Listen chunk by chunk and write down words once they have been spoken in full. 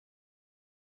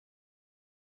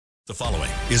The following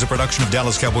is a production of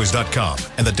DallasCowboys.com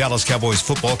and the Dallas Cowboys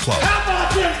Football Club. How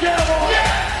about them Cowboys?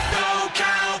 Yeah! Go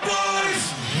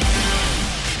Cowboys!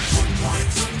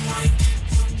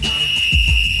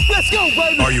 Let's go,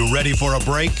 baby! Are you ready for a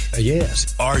break?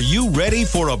 Yes. Are you ready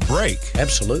for a break?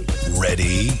 Absolutely.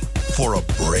 Ready for a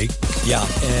break? Yeah,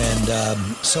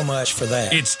 and so much for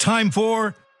that. It's time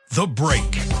for The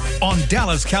Break on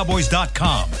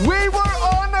DallasCowboys.com. We were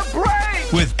on the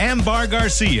break! With Ambar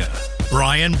Garcia,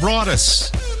 Brian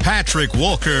Broaddus, Patrick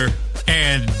Walker,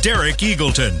 and Derek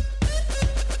Eagleton.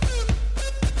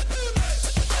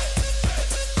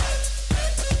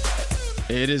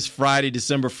 It is Friday,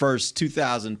 December 1st,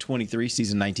 2023,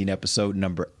 season 19, episode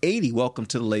number 80. Welcome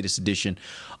to the latest edition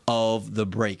of The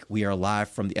Break. We are live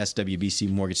from the SWBC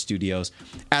Mortgage Studios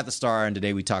at the Star, and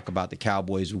today we talk about the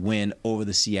Cowboys' win over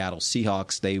the Seattle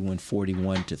Seahawks. They win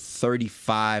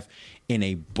 41-35 in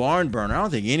a barn burner. I don't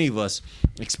think any of us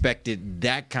expected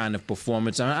that kind of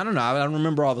performance. I don't know. I don't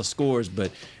remember all the scores,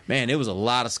 but, man, it was a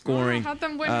lot of scoring. How'd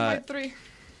them win by 3?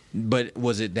 But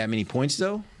was it that many points,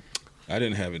 though? I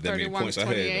didn't have it that many points. I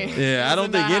had. Yeah, I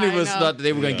don't think any of us thought that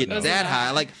they were going to get that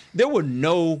high. Like, there were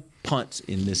no punts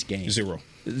in this game. Zero.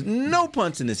 No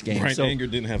punts in this game. Brian Anger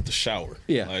didn't have to shower.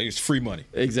 Yeah, it's free money.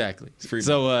 Exactly. It's free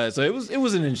so, money. So it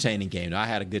was an entertaining game. I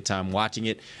had a good time watching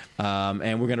it,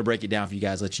 and we're going to break it down for you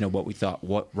guys. Let you know what we thought,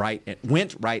 what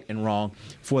went right and wrong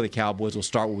for the Cowboys. We'll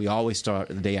start where we always start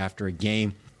the day after a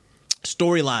game.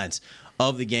 Storylines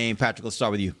of the game. Patrick, let's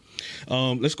start with you.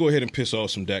 Let's go ahead and piss off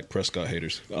some Dak Prescott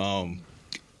haters.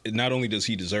 Not only does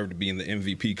he deserve to be in the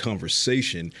MVP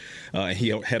conversation, he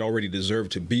had already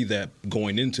deserved to be that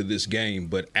going into this game,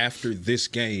 but after this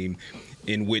game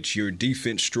in which your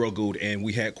defense struggled and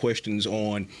we had questions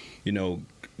on,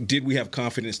 did we have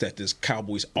confidence that this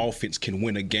Cowboys offense can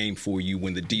win a game for you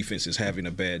when the defense is having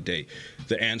a bad day?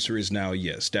 The answer is now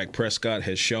yes. Dak Prescott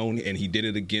has shown, and he did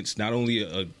it against not only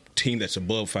a team that's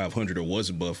above 500 or was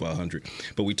above 500,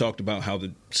 but we talked about how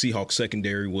the Seahawks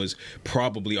secondary was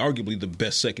arguably the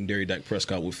best secondary Dak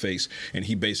Prescott would face, and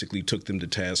he basically took them to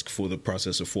task for the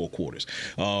process of 4 quarters.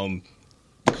 Another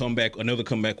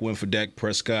comeback win for Dak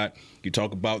Prescott. You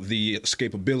talk about the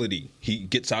escapability. He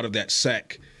gets out of that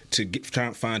sack to try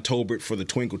and find Tolbert for the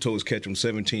twinkle toes catch from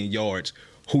 17 yards.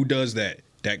 Who does that?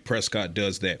 Dak Prescott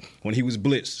does that. When he was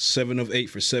blitzed, 7 of 8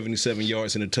 for 77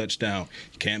 yards and a touchdown.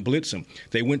 You can't blitz him.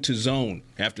 They went to zone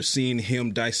after seeing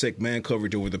him dissect man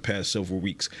coverage over the past several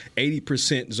weeks.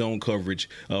 80% zone coverage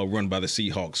run by the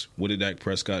Seahawks. What did Dak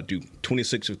Prescott do?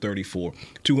 26 of 34,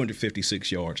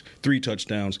 256 yards, 3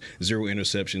 touchdowns, 0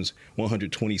 interceptions,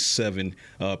 127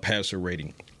 passer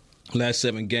rating. Last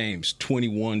 7 games,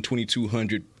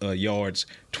 2,200 yards,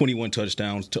 21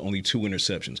 touchdowns to only 2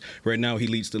 interceptions. Right now, he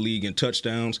leads the league in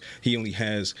touchdowns. He only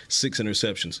has 6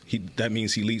 interceptions. That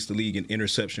means he leads the league in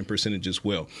interception percentage as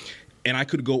well. And I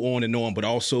could go on and on, but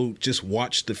also just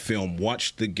watch the film,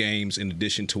 watch the games in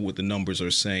addition to what the numbers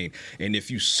are saying. And if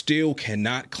you still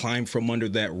cannot climb from under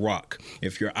that rock,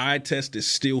 if your eye test is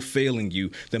still failing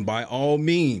you, then by all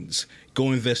means,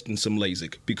 go invest in some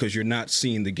LASIK because you're not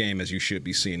seeing the game as you should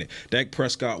be seeing it. Dak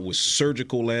Prescott was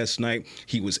surgical last night.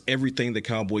 He was everything the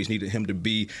Cowboys needed him to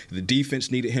be. The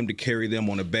defense needed him to carry them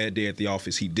on a bad day at the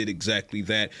office. He did exactly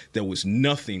that. There was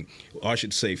nothing, I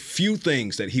should say, few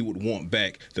things that he would want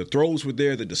back. The throws were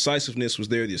there. The decisiveness was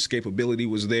there. The escapability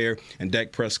was there. And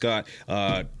Dak Prescott,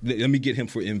 let me get him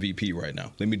for MVP right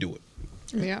now. Let me do it.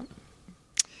 Yeah.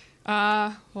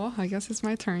 Well, I guess it's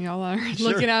my turn. Y'all are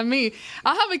looking at me.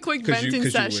 I'll have a quick venting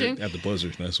session. You at the buzzer,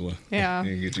 that's why. Yeah.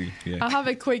 Yeah. I'll have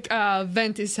a quick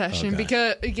venting session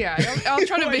because, I'll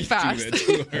try to be fast.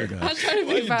 I'll try to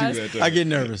be fast. I get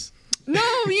nervous. No,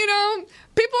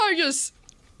 people are just...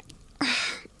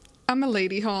 I'm a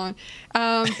lady, hold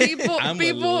on. People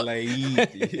a lady.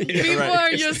 People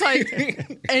are just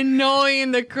like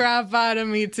annoying the crap out of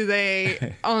me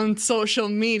today on social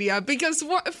media because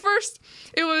first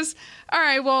it was, all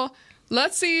right, well,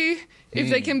 let's see if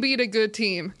they can beat a good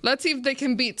team. Let's see if they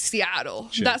can beat Seattle.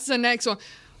 Sure. That's the next one.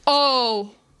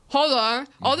 Oh, hold on.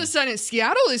 All of a sudden,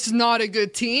 Seattle is not a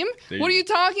good team. What are you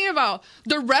talking about?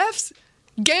 The refs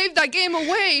gave that game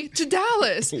away to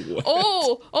Dallas.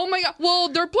 Oh my God. Well,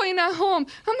 they're playing at home.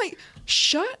 I'm like,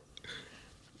 shut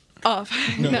up.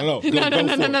 No.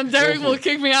 Derek will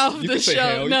kick me out of the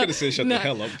show. You could have said shut the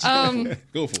hell up.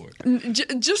 Go for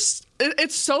it. Just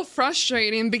it's so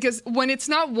frustrating because when it's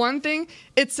not one thing,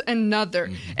 it's another.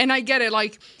 And I get it.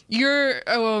 Like, you're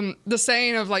the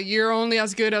saying of, like, you're only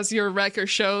as good as your record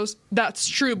shows. That's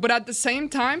true. But at the same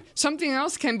time, something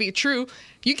else can be true.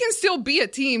 You can still be a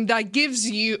team that gives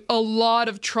you a lot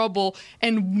of trouble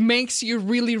and makes you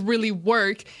really, really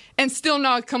work and still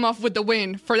not come off with the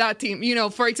win for that team. You know,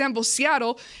 for example,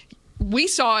 Seattle, we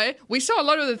saw it. We saw a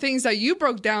lot of the things that you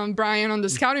broke down, Brian, on the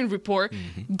scouting report.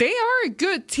 They are a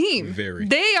good team. Very.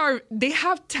 They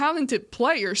have talented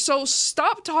players. So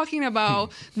stop talking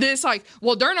about this like,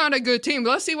 well, they're not a good team.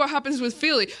 Let's see what happens with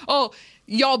Philly. Oh,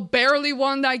 y'all barely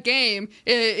won that game.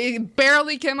 It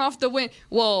barely came off the win.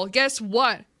 Well, guess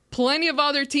what? Plenty of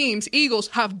other teams, Eagles,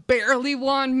 have barely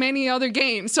won many other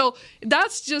games. So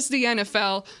that's just the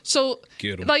NFL. So,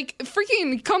 like,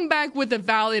 freaking come back with a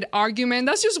valid argument.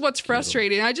 That's just what's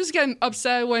frustrating. I just get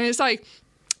upset when it's like,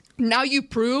 now you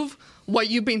prove what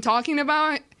you've been talking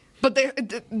about, but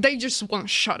they just won't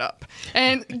shut up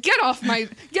and get off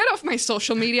my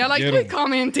social media. Like, quit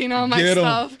commenting on my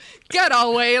stuff. Get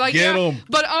away. Like,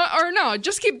 but or no,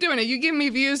 just keep doing it. You give me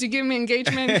views, you give me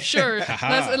engagement. Sure,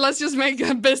 let's just make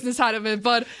a business out of it.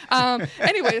 But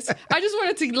anyways, I just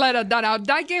wanted to let that out.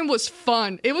 That game was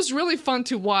fun. It was really fun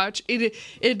to watch.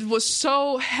 It was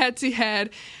so head to head.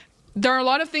 There are a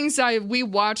lot of things that we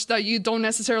watched that you don't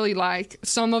necessarily like.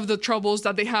 Some of the troubles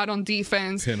that they had on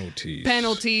defense.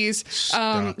 Penalties,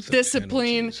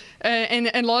 discipline, and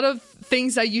a lot of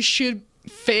things that you should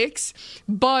fix.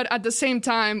 But at the same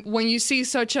time, when you see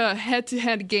such a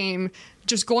head-to-head game,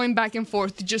 just going back and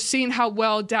forth, just seeing how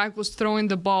well Dak was throwing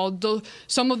the ball,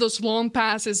 some of those long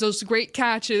passes, those great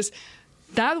catches,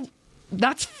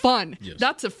 that's fun. Yes.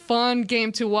 That's a fun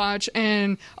game to watch,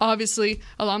 and obviously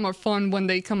a lot more fun when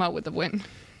they come out with a win.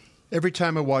 Every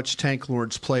time I watch Tank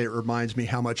Lawrence play, it reminds me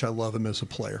how much I love him as a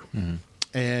player.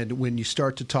 And when you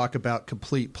start to talk about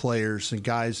complete players and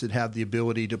guys that have the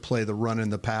ability to play the run and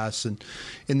the pass, and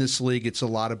in this league it's a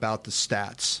lot about the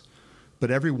stats. But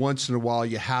every once in a while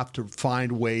you have to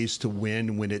find ways to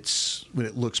win when it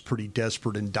looks pretty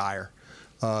desperate and dire.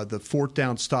 The fourth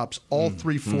down stops, all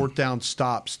three fourth down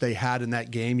stops they had in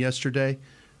that game yesterday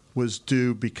was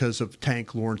due because of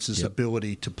Tank Lawrence's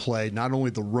ability to play not only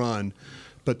the run,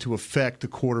 but to affect the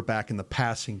quarterback in the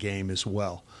passing game as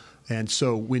well. And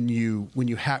so when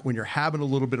you're having a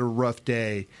little bit of a rough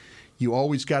day, you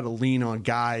always got to lean on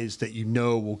guys that you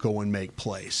know will go and make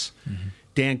plays.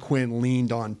 Dan Quinn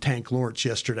leaned on Tank Lawrence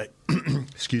yesterday,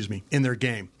 excuse me, in their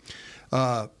game,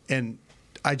 and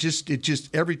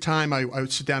every time I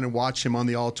would sit down and watch him on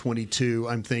the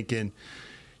All-22, I'm thinking,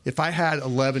 if I had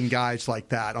 11 guys like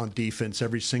that on defense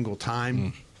every single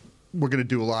time, we're going to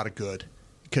do a lot of good.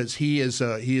 Because he is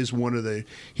one of the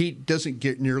 – he doesn't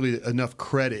get nearly enough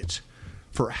credit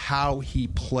for how he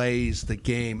plays the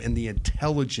game and the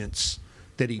intelligence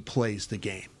that he plays the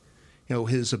game. You know,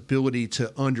 his ability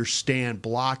to understand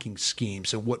blocking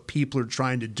schemes and what people are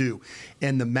trying to do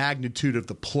and the magnitude of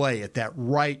the play at that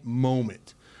right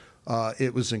moment.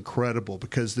 It was incredible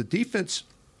because the defense,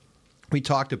 we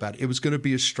talked about it was going to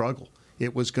be a struggle.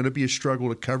 It was going to be a struggle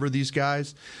to cover these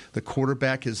guys. The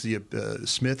quarterback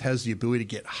Smith has the ability to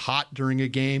get hot during a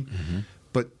game.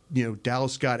 But, you know,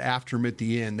 Dallas got after him at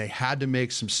the end. They had to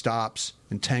make some stops,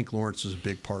 and Tank Lawrence was a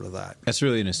big part of that. That's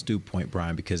really an astute point,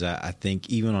 Brian, because I think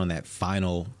even on that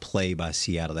final play by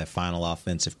Seattle, that final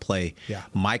offensive play,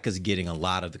 Micah's getting a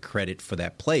lot of the credit for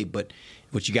that play. But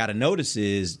what you got to notice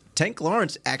is Tank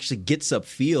Lawrence actually gets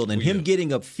upfield, and him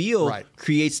getting upfield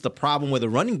creates the problem where the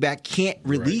running back can't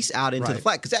release out into the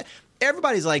flat. Because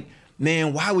everybody's like,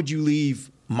 man, why would you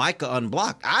leave Micah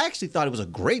unblocked? I actually thought it was a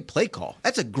great play call.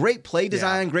 That's a great play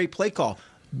design, great play call.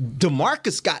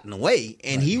 DeMarcus got in the way,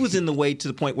 and he was in the way to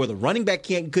the point where the running back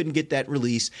couldn't get that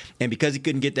release, and because he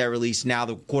couldn't get that release, now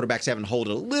the quarterback's having to hold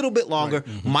it a little bit longer.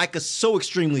 Micah's so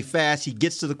extremely fast, he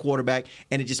gets to the quarterback,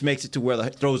 and it just makes it to where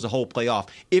it throws the whole play off.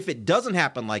 If it doesn't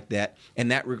happen like that,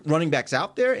 and that running back's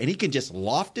out there, and he can just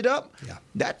loft it up,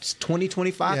 that's 20,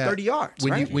 25, 30 yards.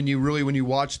 When you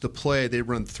watch the play, they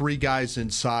run three guys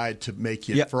inside to make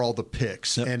it for all the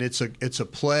picks, and it's a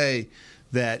play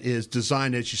that is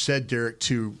designed, as you said, Derek,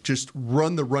 to just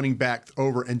run the running back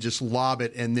over and just lob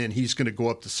it, and then he's going to go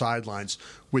up the sidelines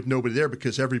with nobody there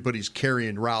because everybody's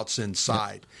carrying routes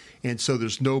inside. And so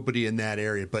there's nobody in that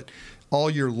area. But all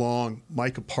year long,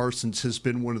 Micah Parsons has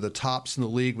been one of the tops in the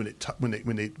league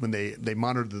when they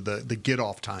monitor the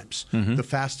get-off times, the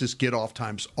fastest get-off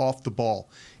times off the ball.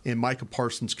 And Micah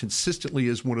Parsons consistently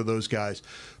is one of those guys.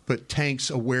 But Tank's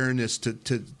awareness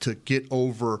to get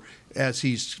over as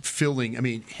he's filling, I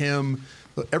mean, him,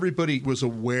 everybody was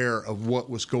aware of what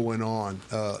was going on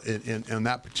in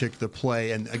that particular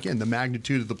play. And, again, the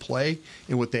magnitude of the play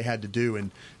and what they had to do.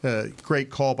 And great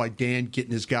call by Dan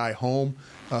getting his guy home.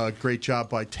 Great job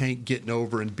by Tank getting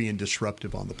over and being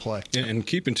disruptive on the play. And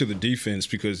keeping to the defense,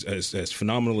 because as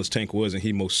phenomenal as Tank was, and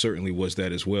he most certainly was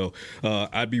that as well,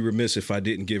 I'd be remiss if I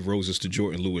didn't give roses to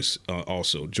Jordan Lewis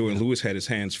also. Jordan Lewis had his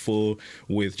hands full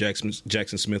with Jackson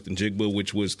Smith and Jigba,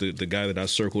 which was the guy that I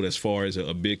circled as far as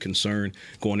a big concern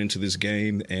going into this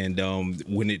game. And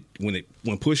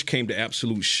when push came to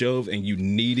absolute shove and you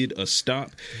needed a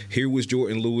stop, here was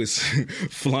Jordan Lewis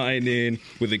flying in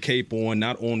with a cape on,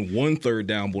 not on one third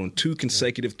down, but on 2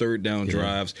 consecutive third down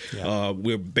drives,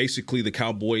 where basically the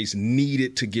Cowboys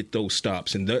needed to get those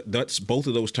stops. And that's both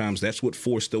of those times, that's what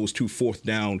forced those 2 fourth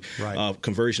down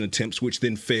conversion attempts, which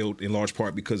then failed in large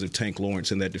part because of Tank Lawrence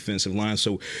and that defensive line.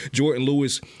 So Jordan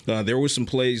Lewis, there were some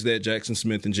plays that Jackson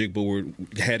Smith and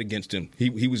Jigba had against him.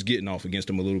 He was getting off against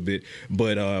him a little bit.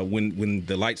 But when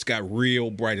the lights got real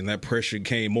bright and that pressure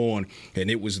came on, and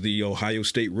it was the Ohio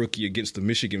State rookie against the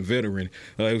Michigan veteran,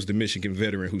 it was the Michigan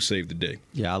veteran who saved the day.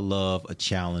 Yeah, I love a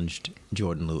challenged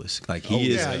Jordan Lewis. Like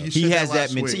he has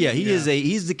that mentality. Yeah,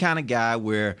 he's the kind of guy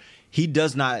where he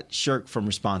does not shirk from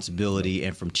responsibility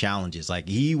and from challenges. Like,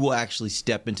 he will actually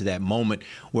step into that moment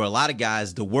where a lot of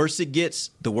guys, the worse it gets,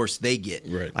 the worse they get.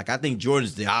 Right. Like, I think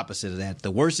Jordan's the opposite of that.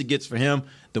 The worse it gets for him,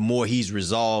 the more he's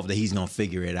resolved that he's going to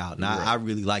figure it out. And I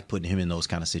really like putting him in those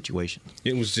kind of situations.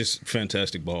 It was just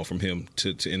fantastic ball from him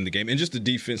to end the game. And just the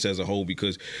defense as a whole,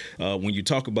 because when you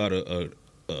talk about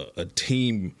a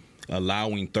team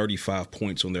allowing 35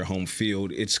 points on their home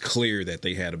field, it's clear that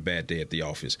they had a bad day at the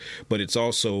office. But it's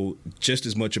also just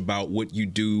as much about what you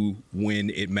do when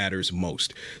it matters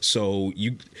most. So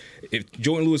if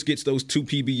Jordan Lewis gets those 2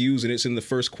 PBUs and it's in the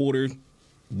first quarter,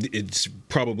 it's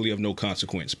probably of no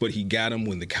consequence. But he got him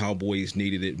when the Cowboys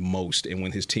needed it most and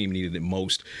when his team needed it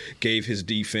most, gave his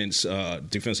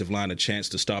defensive line a chance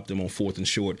to stop them on 4th and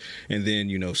short. And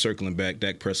then, circling back,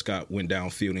 Dak Prescott went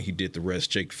downfield and he did the rest.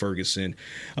 Jake Ferguson,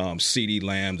 CeeDee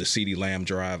Lamb, the CeeDee Lamb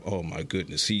drive. Oh, my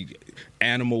goodness.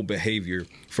 Animal behavior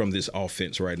from this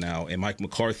offense right now. And Mike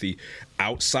McCarthy,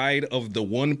 outside of the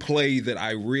one play that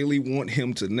I really want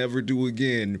him to never do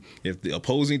again, if the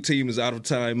opposing team is out of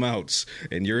timeouts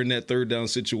and you're in that third down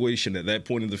situation at that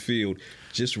point in the field,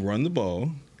 just run the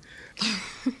ball,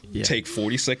 take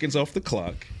 40 seconds off the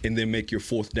clock, and then make your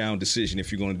 4th down decision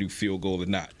if you're going to do field goal or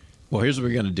not. Well, here's what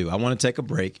we're going to do. I want to take a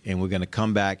break, and we're going to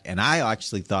come back. And I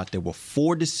actually thought there were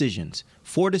 4 decisions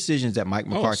that Mike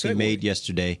McCarthy made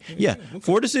yesterday. Yeah,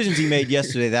 4 decisions he made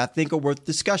yesterday that I think are worth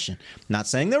discussion. Not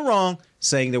saying they're wrong,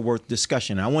 saying they're worth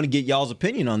discussion. And I want to get y'all's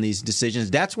opinion on these decisions.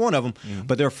 That's one of them.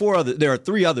 But there are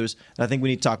 3 others that I think we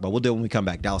need to talk about. We'll do it when we come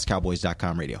back.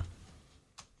 DallasCowboys.com radio.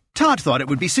 Todd thought it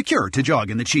would be secure to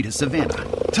jog in the cheetah savanna.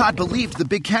 Todd believed the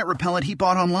big cat repellent he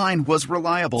bought online was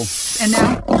reliable. And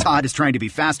now, Todd is trying to be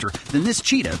faster than this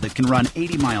cheetah that can run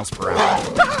 80 miles per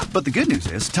hour. But the good news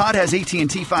is, Todd has AT&T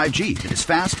 5G that is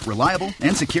fast, reliable,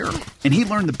 and secure. And he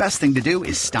learned the best thing to do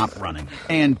is stop running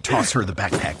and toss her the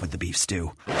backpack with the beef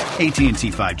stew. AT&T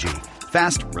 5G.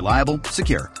 Fast, reliable,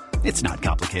 secure. It's not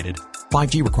complicated.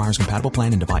 5G requires compatible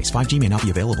plan and device. 5G may not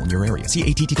be available in your area. See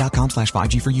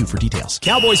att.com/5G for you for details.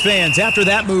 Cowboys fans, after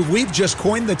that move, we've just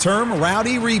coined the term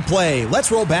Rowdy Replay.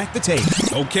 Let's roll back the tape.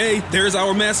 Okay, there's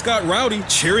our mascot Rowdy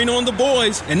cheering on the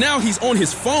boys. And now he's on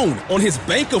his phone, on his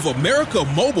Bank of America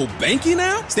mobile banking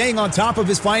app? Staying on top of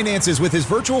his finances with his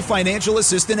virtual financial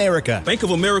assistant, Erica. Bank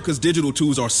of America's digital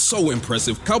tools are so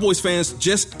impressive. Cowboys fans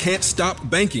just can't stop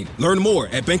banking. Learn more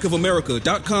at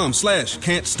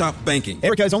bankofamerica.com/can't-stop-banking.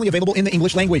 Erica is only available in the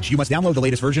English language. You must download the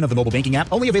latest version of the mobile banking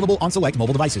app, only available on select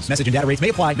mobile devices. Message and data rates may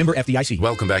apply. Member FDIC.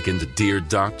 Welcome back into Dear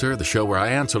Doctor, the show where I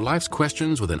answer life's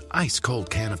questions with an ice-cold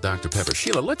can of Dr. Pepper.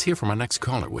 Sheila, let's hear from our next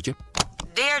caller, would you?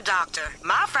 Dear Doctor,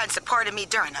 my friend supported me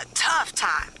during a tough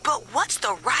time, but what's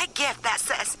the right gift that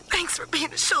says, thanks for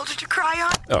being a shoulder to cry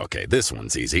on? Okay, this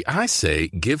one's easy. I say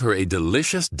give her a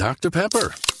delicious Dr.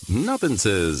 Pepper. Nothing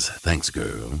says, thanks,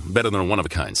 girl, better than a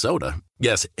one-of-a-kind soda.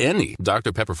 Yes, any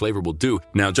Dr. Pepper flavor will do.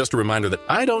 Now, just a reminder that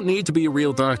I don't need to be a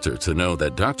real doctor to know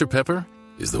that Dr. Pepper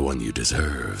is the one you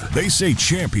deserve. They say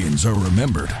champions are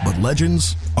remembered, but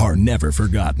legends are never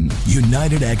forgotten.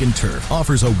 United Ag & Turf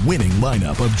offers a winning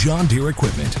lineup of John Deere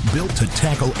equipment built to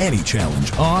tackle any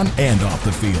challenge on and off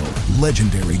the field.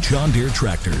 Legendary John Deere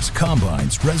tractors,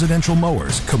 combines, residential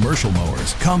mowers, commercial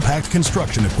mowers, compact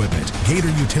construction equipment, Gator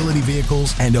utility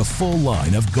vehicles, and a full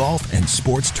line of golf and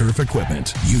sports turf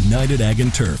equipment. United Ag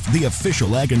 & Turf, the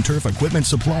official Ag & Turf equipment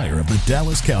supplier of the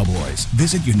Dallas Cowboys.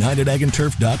 Visit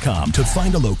UnitedAgAndTurf.com to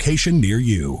find a location near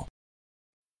you.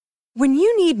 When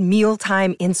you need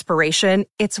mealtime inspiration,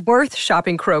 it's worth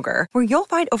shopping Kroger, where you'll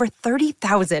find over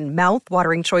 30,000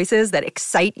 mouth-watering choices that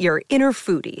excite your inner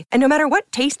foodie. And no matter what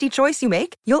tasty choice you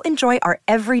make, you'll enjoy our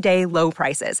everyday low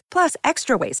prices, plus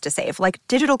extra ways to save, like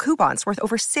digital coupons worth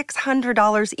over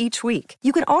 $600 each week.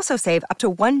 You can also save up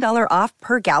to $1 off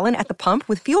per gallon at the pump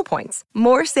with fuel points.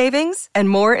 More savings and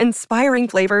more inspiring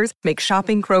flavors make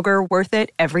shopping Kroger worth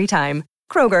it every time.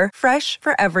 Kroger, fresh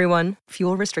for everyone.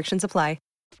 Fuel restrictions apply.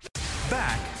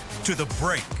 Back to the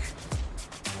break.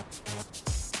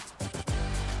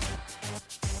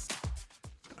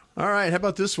 All right, how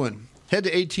about this one? Head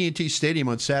to AT&T Stadium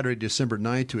on Saturday, December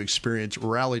 9th to experience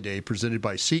Rally Day presented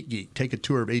by SeatGeek. Take a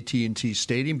tour of AT&T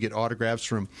Stadium, get autographs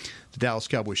from the Dallas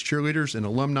Cowboys cheerleaders and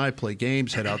alumni, play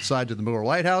games, head outside to the Miller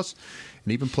Lighthouse,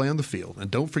 and even play on the field.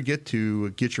 And don't forget to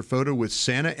get your photo with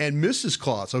Santa and Mrs.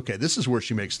 Claus. Okay, this is where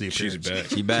she makes the appearance. She's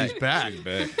back. She's back. She's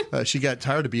back. She got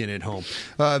tired of being at home.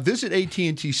 Visit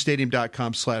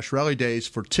AT&TStadium.com/rallydays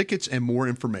for tickets and more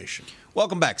information.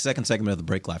 Welcome back. Second segment of the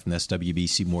break, live from the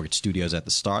SWBC Mortgage Studios at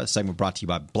the Star. The segment brought to you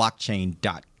by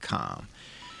blockchain.com.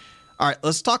 All right,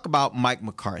 let's talk about Mike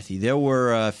McCarthy. There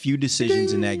were a few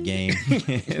decisions in that game.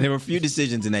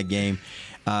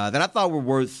 That I thought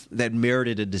were that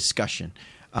merited a discussion.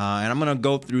 And I'm going to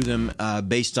go through them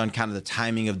based on kind of the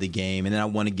timing of the game. And then I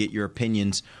want to get your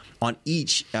opinions on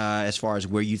each as far as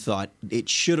where you thought it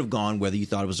should have gone, whether you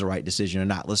thought it was the right decision or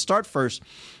not. Let's start first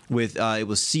with it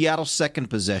was Seattle's second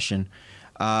possession.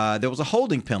 There was a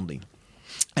holding penalty.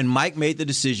 And Mike made the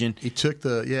decision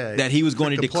that he was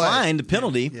going to decline the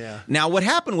penalty. Yeah. Now, what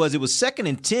happened was it was 2nd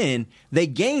and 10. They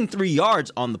gained 3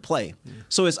 yards on the play. Yeah.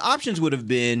 So his options would have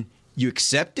been you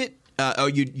accept it, or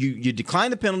you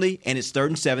decline the penalty, and it's 3rd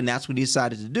and 7. That's what he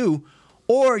decided to do.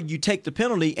 Or you take the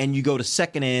penalty and you go to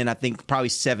 2nd and, I think, probably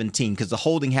 17, because the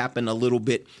holding happened a little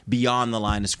bit beyond the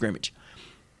line of scrimmage.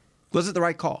 Was it the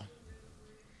right call?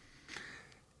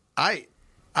 I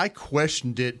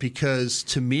questioned it because,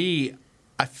 to me,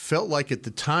 I felt like at the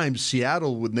time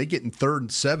Seattle, when they get in 3rd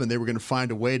and 7, they were going to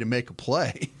find a way to make a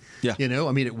play. Yeah. You know,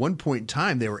 I mean, at one point in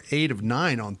time, they were 8 of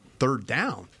 9 on 3rd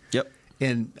down. Yep.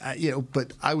 And,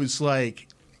 but I was like,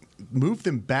 move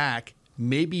them back.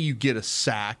 Maybe you get a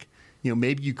sack.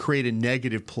 Maybe you create a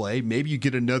negative play. Maybe you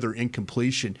get another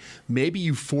incompletion. Maybe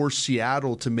you force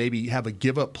Seattle to maybe have a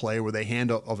give-up play where they hand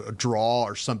a draw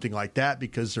or something like that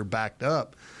because they're backed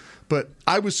up. But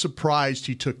I was surprised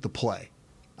he took the play.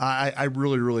 I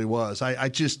really, really was. I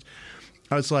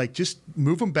was like, just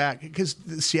move them back, because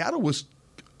Seattle was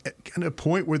at kind of a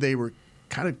point where they were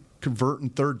kind of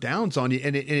converting 3rd downs on you,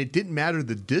 and it didn't matter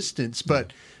the distance,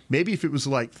 but maybe if it was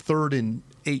like 3rd and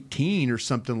 18 or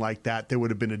something like that, there would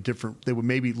have been they would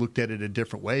maybe looked at it a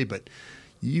different way. But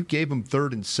you gave them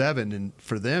 3rd and 7, and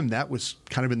for them, that was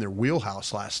kind of in their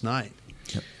wheelhouse last night.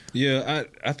 Yep. Yeah,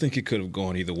 I think it could have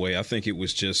gone either way. I think it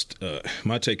was just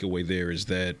my takeaway there is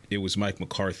that it was Mike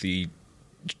McCarthy,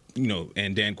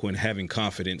 and Dan Quinn having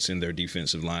confidence in their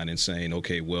defensive line and saying,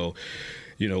 okay, well,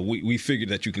 we figured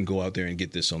that you can go out there and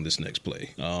get this on this next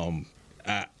play.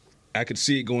 I could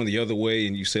see it going the other way,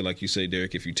 and like you say,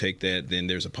 Derek, if you take that, then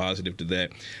there's a positive to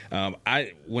that.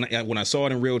 When I saw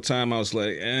it in real time, I was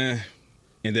like,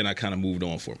 and then I kind of moved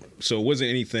on from it. So it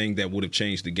wasn't anything that would have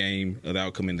changed the game, the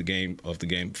outcome in the game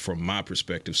from my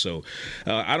perspective. So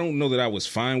I don't know that I was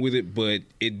fine with it, but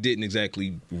it didn't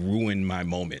exactly ruin my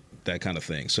moment, that kind of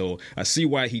thing. So I see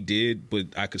why he did, but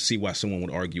I could see why someone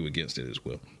would argue against it as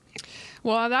well.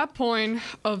 Well, at that point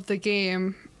of the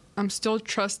game, I'm still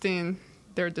trusting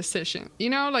their decision. It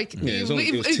was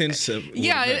 10-7.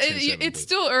 Yeah, it's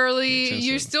still early.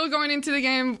 You're still going into the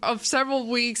game of several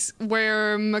weeks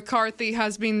where McCarthy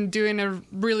has been doing a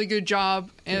really good job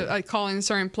at calling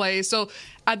certain plays. So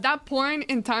at that point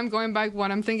in time, going back,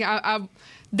 what I'm thinking, I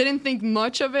didn't think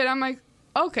much of it. I'm like,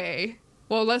 okay,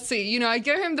 well, let's see. I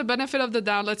give him the benefit of the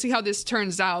doubt. Let's see how this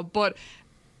turns out. But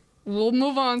we'll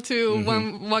move on to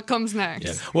what comes next.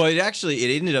 Yeah. Well, it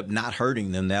ended up not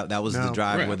hurting them. That was the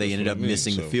drive where they ended up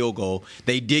missing the field goal.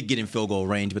 They did get in field goal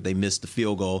range, but they missed the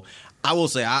field goal. I will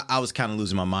say I was kind of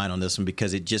losing my mind on this one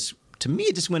because to me,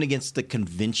 it just went against the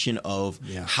convention of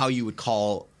how you would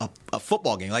call a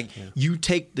football game. You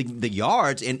take the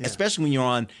yards, and especially when you're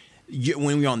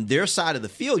on their side of the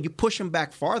field, you push them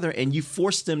back farther and you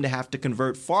force them to have to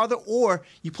convert farther, or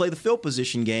you play the field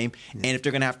position game. And if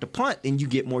they're going to have to punt, then you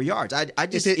get more yards.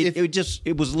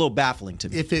 It was a little baffling to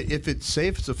me. If it's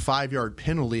a 5-yard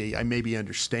penalty, I maybe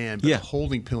understand. But a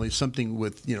holding penalty, something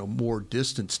with more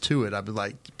distance to it, I'd be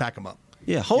like, back them up.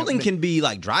 Yeah, holding can be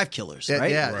like drive killers,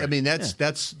 right? Yeah, Right. I mean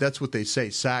that's what they say.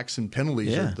 Sacks and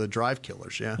penalties are the drive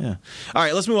killers. Yeah. All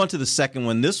right, let's move on to the second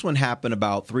one. This one happened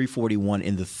about 3:41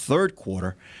 in the third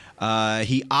quarter.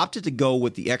 He opted to go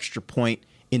with the extra point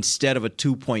instead of a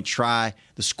 2-point try.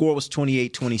 The score was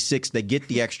 28-26. They get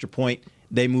the extra point.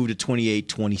 They move to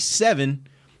 28-27.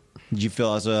 Did you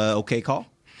feel it was a okay call?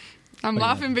 I'm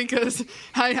laughing because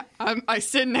I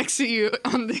sit next to you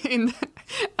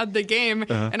at the game,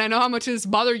 and I know how much this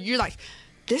bothered you. Like,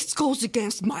 this goes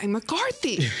against Mike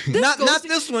McCarthy. Not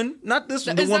this one.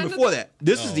 The one before that.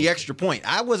 This is the extra point.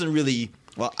 I wasn't really.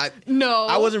 Well,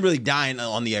 I wasn't really dying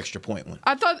on the extra point one.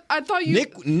 I thought you.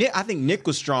 Nick, I think Nick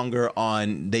was stronger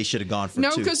on. They should have gone for two.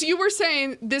 No, because you were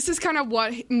saying this is kind of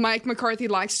what Mike McCarthy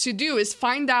likes to do: is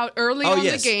find out early early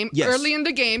in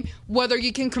the game, whether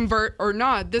you can convert or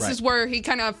not. This is where he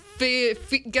kind of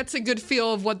gets a good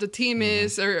feel of what the team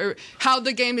is or how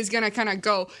the game is going to kind of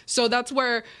go. So that's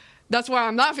why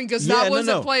I'm laughing, because that was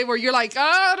a play where you're like,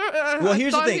 well,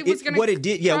 here's the thing. What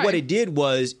it did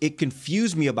was it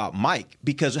confused me about Mike,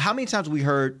 because how many times we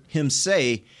heard him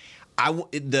say,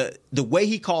 the way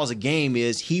he calls a game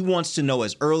is he wants to know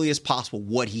as early as possible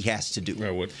what he has to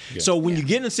do. So when you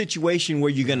get in a situation where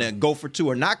you're going to go for two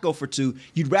or not go for two,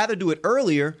 you'd rather do it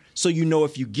earlier so you know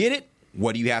if you get it,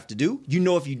 what do you have to do? You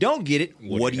know if you don't get it,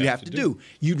 what do you have to do?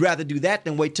 You'd rather do that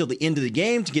than wait till the end of the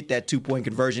game to get that 2-point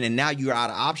conversion, and now you're out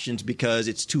of options because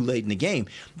it's too late in the game.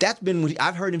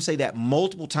 I've heard him say that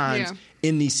multiple times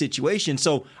in these situations.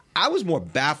 So I was more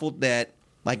baffled that,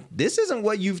 like, this isn't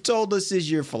what you've told us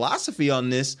is your philosophy on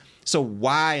this. So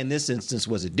why in this instance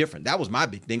was it different? That was my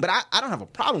big thing. But I don't have a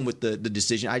problem with the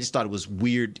decision. I just thought it was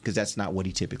weird because that's not what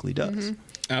he typically does.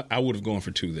 I would have gone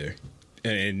for two there.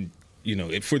 And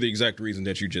for the exact reason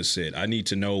that you just said, I need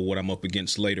to know what I'm up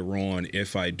against later on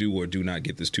if I do or do not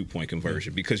get this 2-point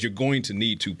conversion, because you're going to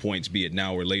need 2 points, be it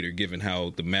now or later, given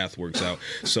how the math works out.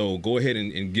 So go ahead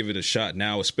and give it a shot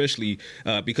now, especially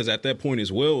because at that point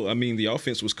as well, I mean, the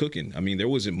offense was cooking. I mean, there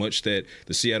wasn't much that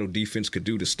the Seattle defense could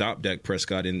do to stop Dak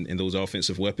Prescott in those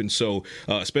offensive weapons. So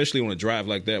especially on a drive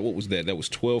like that, what was that? That was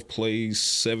 12 plays,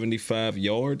 75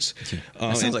 yards.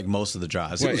 That sounds like most of the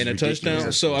drives. Right, and a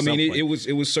touchdown. So, I mean, it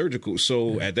was surgical.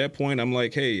 So at that point, I'm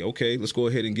like, hey, okay, let's go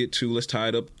ahead and get two. Let's tie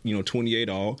it up, 28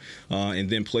 all, and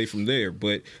then play from there.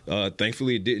 But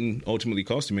thankfully, it didn't ultimately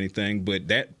cost him anything. But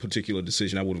that particular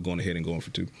decision, I would have gone ahead and gone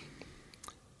for two.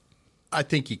 I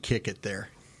think you kick it there.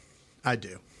 I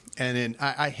do. And then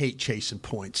I hate chasing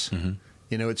points.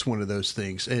 It's one of those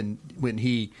things. And when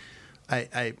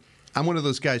I'm one of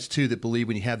those guys, too, that believe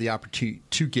when you have the opportunity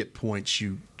to get points,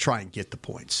 you try and get the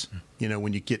points,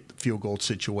 when you get field goal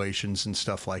situations and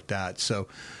stuff like that. So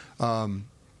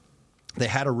they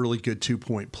had a really good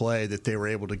 2-point play that they were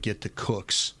able to get to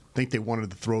Cooks. I think they wanted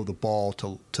to throw the ball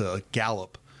to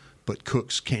Gallup, but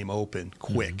Cooks came open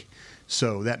quick.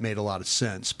 So that made a lot of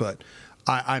sense. But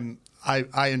I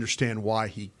understand why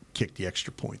he kicked the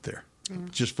extra point there.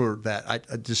 Just for that.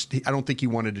 I don't think he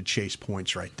wanted to chase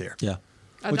points right there. Yeah.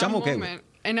 Which I'm okay with.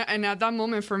 And at that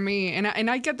moment for me, and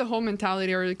I get the whole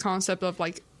mentality or the concept of,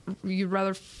 like, you'd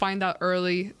rather find out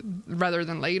early rather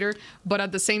than later. But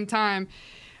at the same time,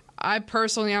 I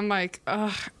personally, I'm like,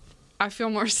 I feel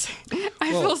more safe.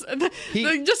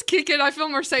 Just kick it. I feel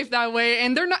more safe that way.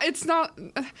 And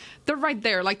they're right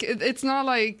there. Like, it's not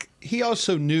like. He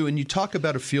also knew, and you talk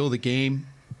about a feel of the game,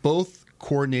 both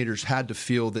coordinators had to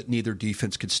feel that neither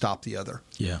defense could stop the other.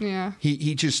 Yeah.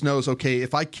 He just knows, okay,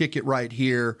 if I kick it right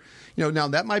here, now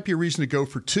that might be a reason to go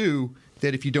for two,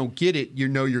 that if you don't get it, you're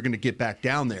going to get back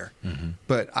down there.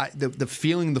 But the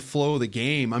feeling, the flow of the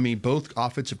game, I mean, both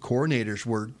offensive coordinators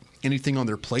were, anything on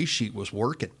their play sheet was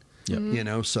working.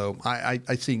 So I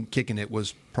think kicking it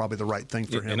was probably the right thing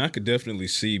for him. And I could definitely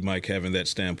see Mike having that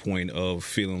standpoint of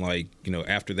feeling like,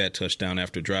 after that touchdown,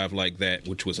 after a drive like that,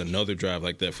 which was another drive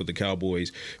like that for the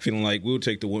Cowboys, feeling like we'll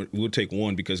take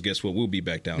one because guess what? We'll be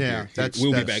back down here.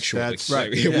 We'll be back shortly.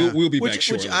 We'll be back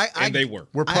shortly. And they were.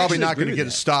 We're probably not going to get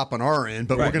a stop on our end,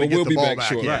 but we're going to get the ball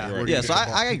back. So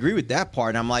I agree with that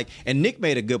part. I'm like, and Nick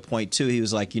made a good point too. He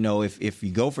was like, if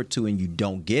you go for two and you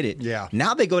don't get it,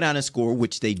 now they go down and score,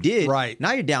 which they did. Right.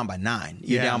 Now you're down by 9.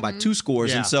 You're down by 2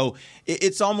 scores. And so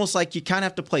it's almost like you kind of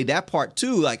have to play that part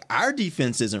too. Like, our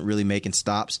defense isn't really making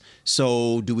stops.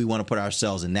 So do we want to put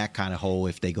ourselves in that kind of hole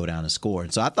if they go down and score?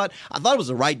 And so I thought it was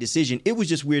the right decision. It was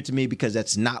just weird to me because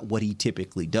that's not what he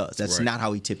typically does. That's not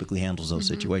how he typically handles those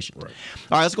situations. Right.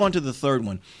 All right, let's go on to the third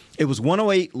one. It was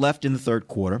 1:08 left in the third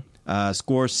quarter.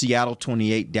 Score Seattle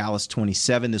 28, Dallas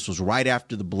 27. This was right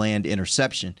after the Bland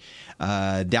interception.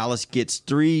 Dallas gets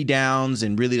 3 downs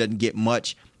and really doesn't get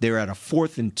much. They're at a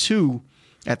 4th and 2.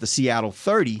 at the Seattle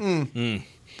 30.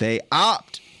 They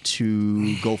opt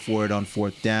to go for it on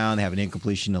 4th down. They have an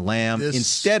incompletion to Lamb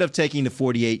instead of taking the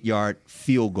 48-yard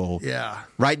field goal. Yeah.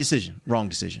 Right decision, wrong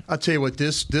decision. I'll tell you what,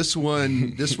 this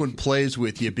one plays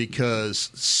with you because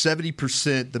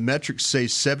 70%, the metrics say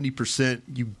 70%,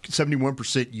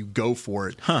 71% you go for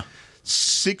it.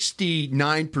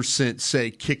 69% say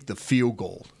kick the field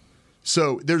goal.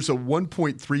 So there's a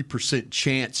 1.3%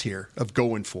 chance here of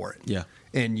going for it. Yeah.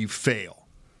 And you fail.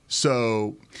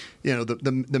 So,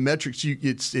 the metrics,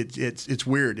 it's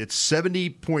weird. It's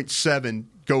 70.7,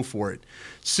 go for it.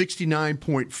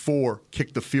 69.4,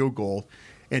 kick the field goal.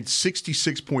 And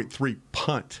 66.3,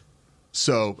 punt.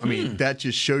 So, I mean, that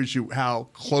just shows you how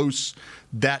close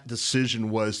that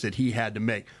decision was that he had to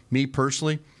make. Me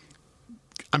personally,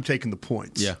 I'm taking the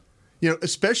points. Yeah.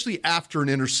 Especially after an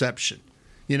interception.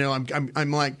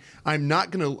 I'm like, I'm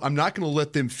not gonna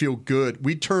let them feel good.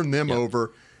 We turn them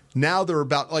over. Now they're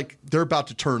about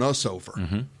to turn us over,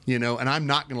 and I'm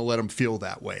not going to let them feel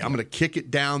that way. I'm going to kick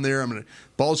it down there.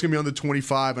 Ball's going to be on the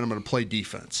 25, and I'm going to play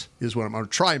defense. Is what I'm going to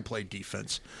try and play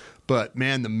defense. But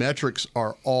man, the metrics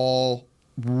are all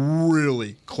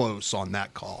really close on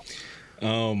that call.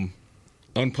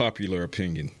 Unpopular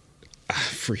opinion. I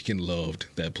freaking loved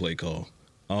that play call.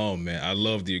 Oh, man, I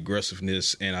love the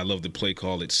aggressiveness, and I love the play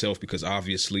call itself because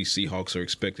obviously Seahawks are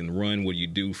expecting to run. What do you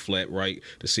do? Flat right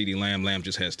to CeeDee Lamb. Lamb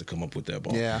just has to come up with that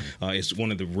ball. Yeah. It's one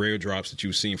of the rare drops that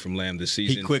you've seen from Lamb this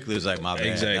season. He quickly was like, my bad.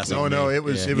 Exactly. It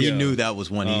was. He knew that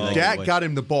was one. Dak got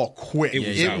him the ball quick.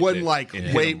 It wasn't like,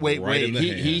 wait.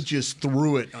 He just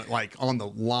threw it like on the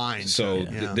line. So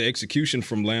the execution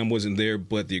from Lamb wasn't there,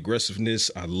 but the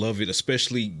aggressiveness, I love it,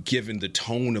 especially given the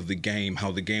tone of the game,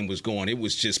 how the game was going. It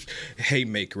was just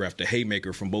haymaker after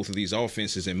haymaker from both of these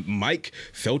offenses, and Mike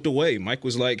felt away. Mike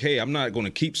was like, hey, I'm not going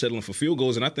to keep settling for field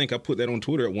goals, and I think I put that on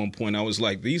Twitter at one point. I was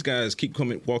like, these guys keep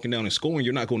walking down and scoring.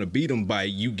 You're not going to beat them by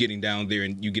you getting down there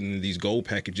and you getting into these goal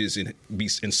packages and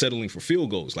settling for field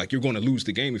goals. Like, you're going to lose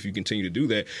the game if you continue to do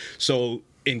that. So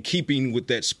in keeping with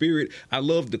that spirit, I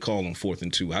love the call on 4th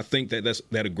and 2. I think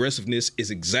that aggressiveness is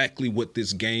exactly what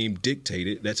this game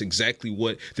dictated. That's exactly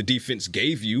what the defense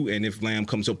gave you. And if Lamb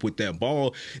comes up with that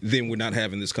ball, then we're not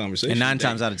having this conversation. And 9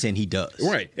 times out of 10, he does.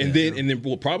 Right. And then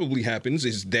what probably happens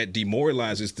is that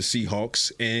demoralizes the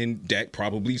Seahawks, and Dak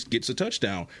probably gets a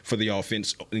touchdown for the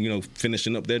offense,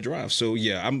 finishing up their drive. So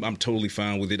yeah, I'm totally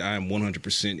fine with it. I am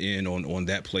 100% in on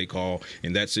that play call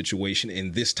in that situation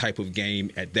in this type of game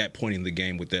at that point in the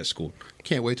game with that score.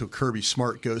 Can't wait till Kirby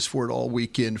Smart goes for it all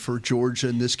weekend for Georgia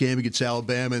in this game against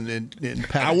Alabama, and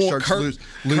Patrick starts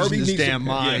losing his damn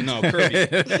mind. Yeah,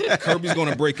 no, Kirby's going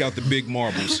to break out the big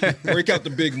marbles. Break out the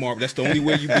big marble. That's the only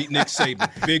way you beat Nick Saban.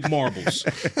 Big marbles.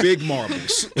 Big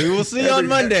marbles. We will see on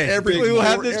Monday. We will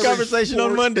have this conversation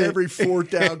on Monday. Every 4th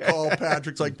down call,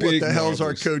 Patrick's like, what the hell's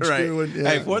our coach doing?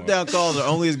 Yeah. Hey, 4th down calls are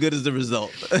only as good as the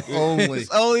result. Only.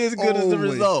 It's only as good as the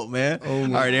result, man. All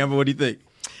right, Amber, what do you think?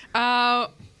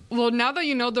 Well, now that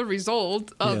you know the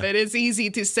result of it, it's easy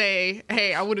to say,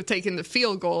 hey, I would have taken the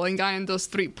field goal and gotten those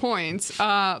 3 points.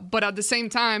 But at the same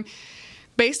time,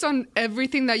 based on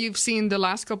everything that you've seen the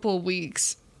last couple of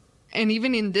weeks, and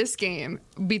even in this game,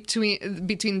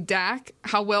 between Dak,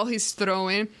 how well he's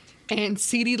throwing, and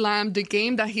CeeDee Lamb, the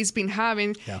game that he's been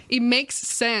having, it makes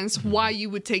sense why you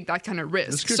would take that kind of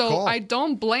risk. So call. I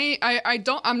don't blame.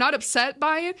 I'm not upset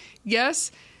by it. Yes.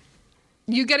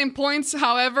 You getting points,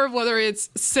 however, whether it's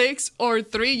 6 or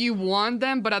 3, you want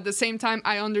them. But at the same time,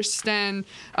 I understand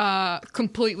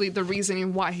completely the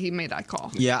reasoning why he made that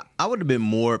call. Yeah, I would have been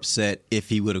more upset if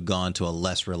he would have gone to a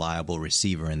less reliable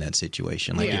receiver in that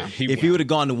situation. Like if he would have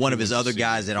gone to one of his other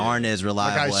guys that aren't as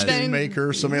reliable as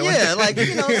Maker, somebody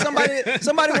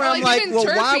somebody where I'm like, well,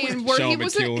 Turpin, why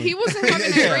would he wasn't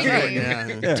having a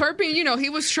great game. Turpin, he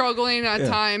was struggling at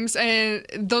times, and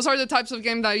those are the types of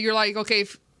game that you're like, okay,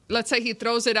 let's say he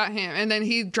throws it at him and then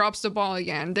he drops the ball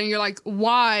again. Then you're like,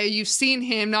 why? You've seen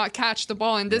him not catch the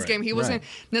ball in this game. He wasn't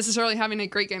necessarily having a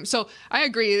great game. So I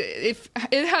agree. If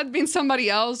it had been somebody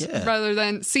else rather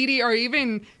than CeeDee or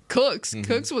even Cooks,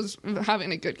 Cooks was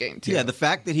having a good game too. Yeah, the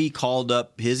fact that he called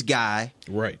up his guy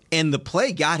and the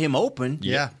play got him open.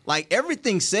 Yeah. Like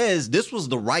everything says this was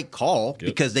the right call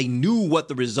because they knew what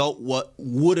the result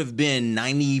would have been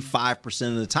 95%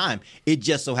 of the time. It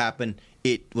just so happened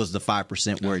it was the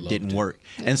 5% where it didn't work.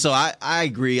 And so I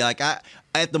agree. Like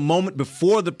at the moment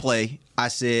before the play, I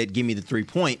said, give me the 3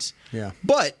 points. Yeah.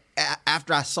 But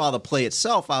after I saw the play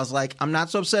itself, I was like, I'm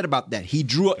not so upset about that. He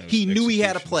knew he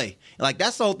had a play. Like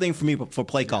that's the whole thing for me for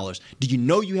play callers. Do you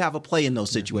know you have a play in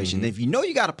those situations? If you know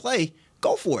you got a play,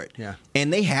 go for it. Yeah.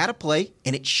 And they had a play,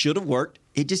 and it should have worked.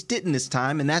 It just didn't this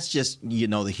time, and that's just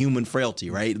the human frailty,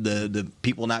 right? The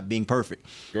people not being perfect.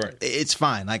 Right. It's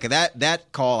fine. Like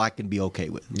that call, I can be okay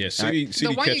with. Yeah, CD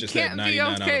the one you catches can't that be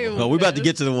 99 okay out of with. Well, we're about to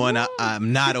get to the one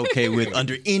I'm not okay with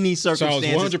under any So I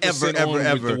circumstances was 100%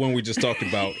 ever. with the one we just talked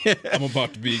about. I'm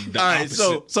about to be the All right, opposite.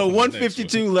 so of the next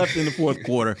 152 one. left in the fourth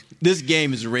quarter. This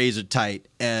game is razor tight.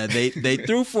 They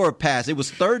threw for a pass. It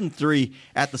was 3rd and 3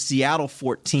 at the Seattle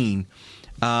 14.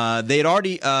 They'd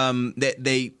already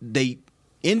they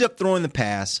end up throwing the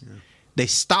pass. Yeah. They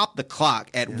stopped the clock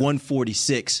at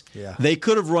 1:46. Yeah. They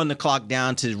could have run the clock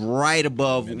down to right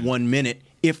above 1 minute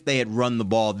if they had run the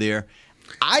ball there.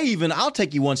 I'll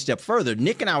take you one step further.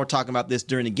 Nick and I were talking about this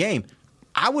during the game.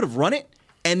 I would have run it.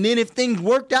 And then if things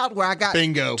worked out where I got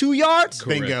 2 yards,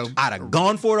 bingo, I'd have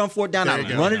gone for it on 4th down. I'd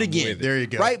run it again. There you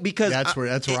go. Right? Because that's where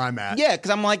I'm at. Yeah,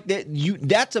 because I'm like that.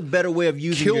 That's a better way of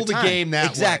using your time. Kill the game that way.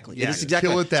 Exactly. Yeah, It's exactly.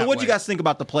 kill it that so what do way. you guys think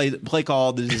about the play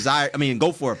call, the desire? I mean,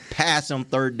 go for a pass on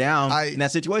 3rd down in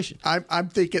that situation. I'm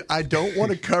thinking I don't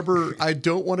want to cover. I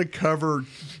don't want to cover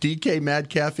DK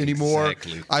Metcalf anymore.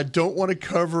 Exactly. I don't want to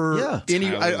cover any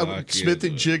Smith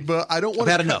and Jigba. I don't want.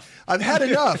 I've had enough. I've had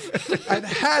enough. I've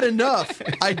had enough.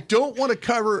 I don't want to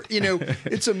cover.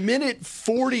 It's a minute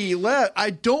 40 left. I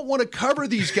don't want to cover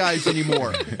these guys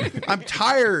anymore. I'm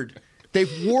tired.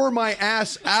 They've wore my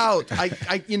ass out.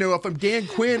 If I'm Dan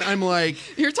Quinn, I'm like,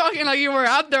 you're talking like you were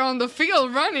out there on the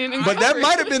field running. And but that covering.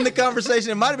 might have been the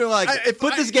conversation. It might have been like,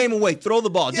 put this game away, throw the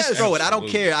ball, just throw it. I don't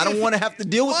care. I don't want to have to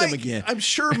deal with them again. I'm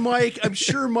sure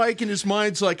Mike in his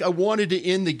mind's like, I wanted to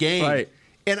end the game. Right.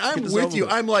 And I'm with you.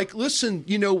 I'm like, listen,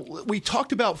 we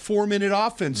talked about 4-minute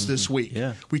offense this week.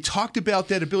 Yeah. We talked about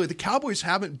that ability. The Cowboys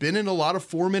haven't been in a lot of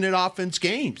 4-minute offense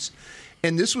games.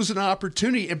 And this was an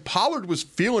opportunity. And Pollard was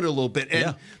feeling it a little bit.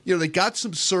 And, they got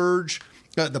some surge.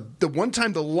 The one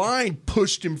time the line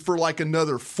pushed him for like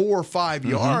another 4 or 5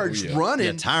 yards running.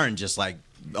 Yeah, Tyron just like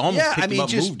almost picked him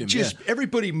up, moved him. Just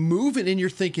everybody moving. And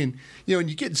you're thinking, and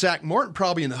you get Zach Martin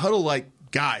probably in the huddle like,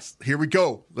 guys, here we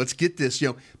go. Let's get this,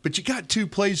 But you got 2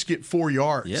 plays to get 4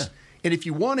 yards. Yeah. And if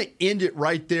you want to end it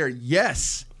right there,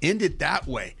 yes, end it that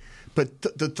way. But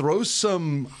to throw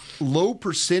some low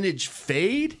percentage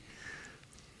fade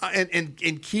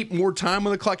and keep more time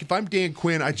on the clock. If I'm Dan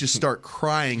Quinn, I just start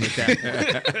crying at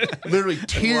that. Literally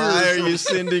tears. Why are you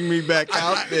sending me back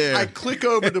out there? I click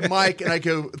over to Mike and I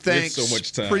go, thanks. so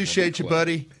much time Appreciate on you, the clock.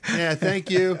 buddy. Yeah,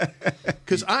 thank you.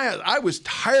 Because I was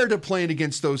tired of playing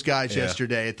against those guys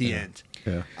yesterday at the end.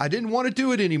 Yeah. I didn't want to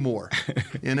do it anymore,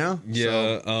 Yeah.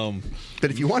 So, but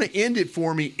if you want to end it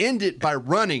for me, end it by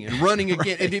running and running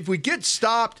again. And if we get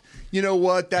stopped, you know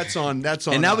what? That's on.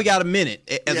 And now we got a minute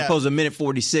as Yeah. opposed to a minute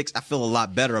 46. I feel a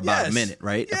lot better about a minute,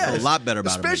 right? Yes. I feel a lot better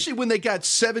about Especially when they got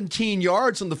 17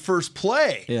 yards on the first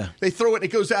play. Yeah. They throw it and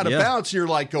it goes out of bounds, and you're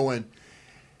like going,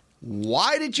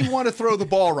 why did you want to throw the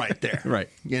ball right there? Right.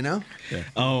 Yeah.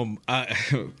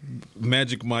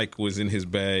 Magic Mike was in his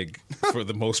bag for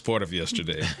the most part of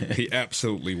yesterday. He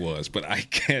absolutely was. But I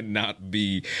cannot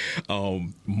be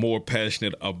more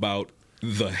passionate about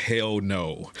the hell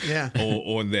no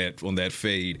on that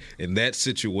fade in that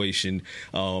situation.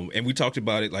 And we talked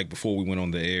about it like before we went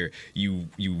on the air. You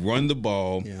run the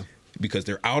ball. Yeah. Because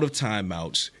they're out of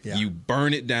timeouts, Yeah. you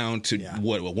burn it down to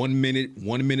 1 minute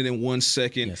and 1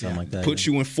 second. something like that, Puts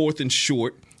you in 4th and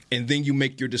short, and then you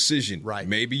make your decision. Right.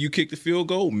 Maybe you kick the field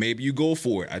goal. Maybe you go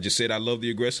for it. I just said I love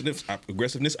the aggressiveness.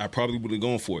 I probably would have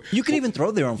gone for it. You can even throw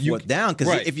there on 4th down because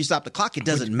right. if you stop the clock, it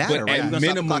doesn't matter, But right? You're gonna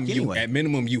stop the clock anyway. at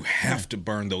minimum, you have to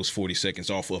burn those 40 seconds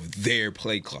off of their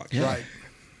play clock. Yeah. Right.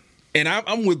 And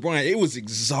I'm with Brian. It was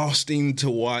exhausting to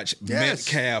watch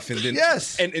Metcalf, and then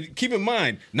and keep in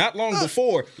mind, not long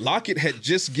before, Lockett had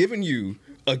just given you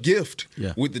a gift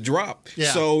with the drop.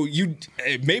 Yeah. So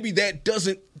maybe that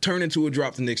doesn't turn into a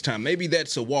drop the next time. Maybe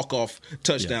that's a walk-off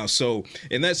touchdown. So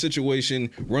in that situation,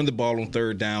 run the ball on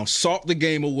 3rd down, salt the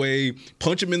game away,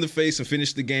 punch him in the face, and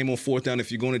finish the game on 4th down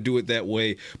if you're going to do it that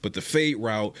way. But the fade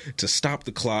route to stop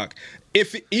the clock,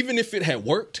 even if it had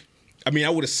worked. I mean,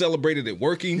 I would have celebrated it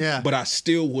working, but I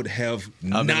still would have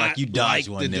not like you dodged liked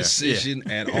one the there. decision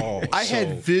at all. I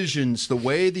had visions the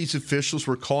way these officials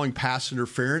were calling pass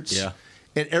interference. Yeah.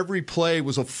 And every play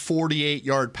was a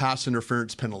 48-yard pass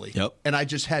interference penalty. Yep. And I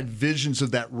just had visions of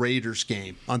that Raiders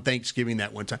game on Thanksgiving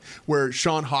that one time where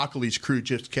Sean Hockley's crew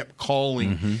just kept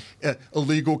calling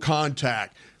illegal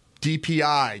contact,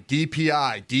 DPI,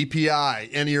 DPI, DPI.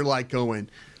 And you're like going,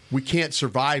 we can't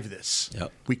survive this.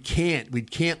 Yep. We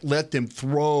can't let them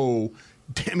throw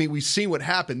I mean, we've seen what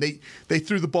happened. They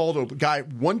threw the ball to a guy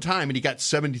one time and he got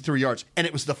 73 yards, and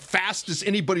it was the fastest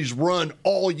anybody's run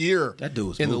all year. That dude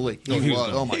was in moving. the league. He was.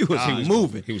 Oh my he was God.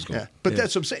 moving. He was going. Yeah. But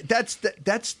that's what I'm saying.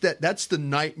 That's the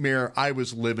nightmare I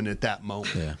was living at that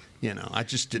moment. Yeah. You know, I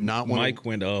just did not want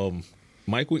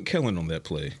Mike went Kellen on that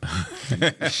play.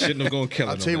 Shouldn't have gone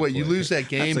Kellen. I'll tell you what, you lose that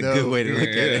game, That's a though. good way to look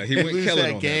at it. He You went lose Kellen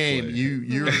that on game, that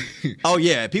play. you're Oh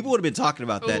yeah, people would have been talking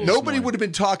about that. nobody would have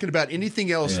been talking about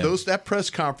anything else. Yeah. That press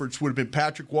conference would have been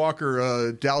Patrick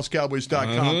Walker, DallasCowboys.com.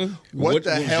 Uh-huh. What the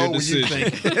was hell your were you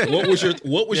decision? thinking?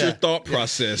 What was Yeah. your thought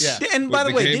process? Yeah. And by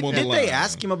the with way, game on the did they line?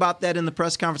 ask him about that in the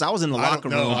press conference? I was in the I don't locker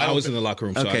know. room. I was in the locker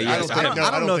room. So Okay, I yes. I don't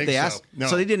I don't know if think they so. asked. No.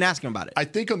 So they didn't ask him about it. I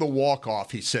think on the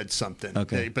walk-off he said something.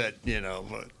 Okay. But you know.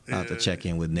 I'll have to check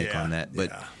in with Nick yeah, on that. But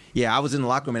yeah. yeah, I was in the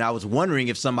locker room and I was wondering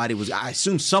if somebody was. I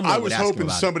assume someone I would was ask him hoping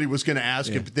about somebody was going to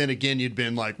ask it, but then again, you'd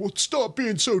been like, well, stop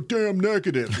being so damn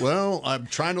negative. Well, I'm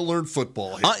trying to learn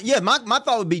football here. Yeah, my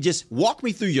thought would be just walk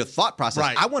me through your thought process.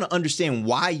 Right. I want to understand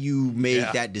why you made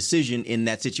Yeah. that decision in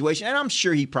that situation. And I'm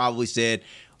sure he probably said,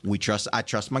 I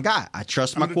trust my guy. I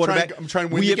trust my I'm quarterback. I'm trying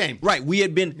to win the game. Right. We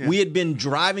had been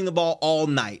driving the ball all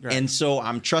night. Right. And so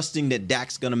I'm trusting that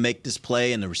Dak's going to make this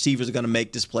play and the receivers are going to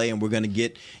make this play and we're going to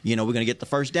get the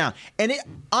first down. And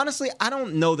honestly, I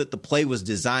don't know that the play was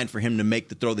designed for him to make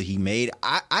the throw that he made.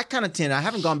 I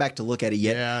haven't gone back to look at it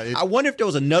yet. Yeah, I wonder if there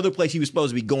was another place he was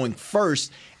supposed to be going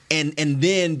first. And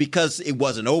then because it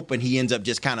wasn't open, he ends up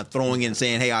just kind of throwing it and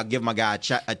saying, hey, I'll give my guy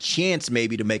a chance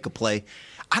maybe to make a play.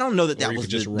 I don't know that was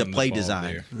the play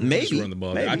design. Maybe. Just run the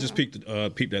ball. Maybe. I just peeped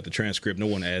at the transcript. No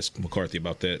one asked McCarthy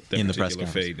about that in the press particular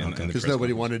fade. conference. Because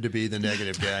nobody wanted to be the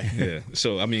negative guy. Yeah.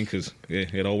 So, I mean, because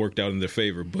it all worked out in their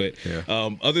favor. But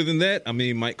other than that, I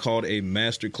mean, Mike called a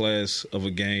masterclass of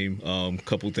a game.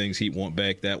 Couple things he'd want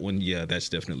back. That one, yeah, that's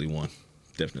definitely one.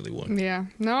 Definitely one. Yeah.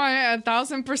 No, I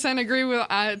 1,000% agree with.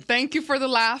 Thank you for the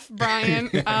laugh, Brian.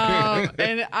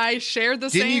 And I shared the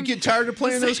same. Didn't you get tired of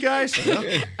playing those guys?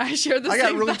 I shared the same.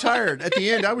 I got really tired. At the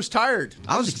end, I was tired.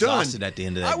 I was exhausted done. at the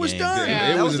end of that game. I was done.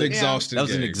 Yeah. It was an exhausting That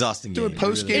was an game. exhausting game. Doing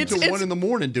post game It's- till 1 in the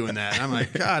morning doing that. I'm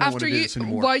like, God, I don't want After to do this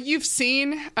anymore. what you've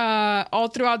seen all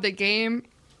throughout the game,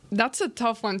 that's a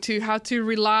tough one too. How to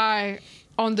rely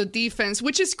on the defense,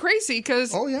 which is crazy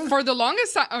because for the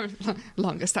longest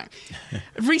time,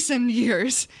 recent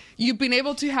years, you've been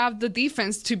able to have the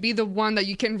defense to be the one that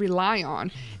you can rely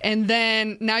on, and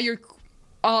then now you're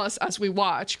us as we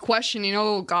watch questioning,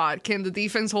 oh God, can the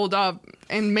defense hold up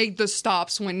and make the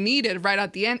stops when needed right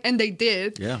at the end? And they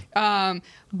did. Yeah.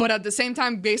 But at the same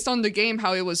time, based on the game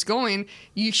how it was going,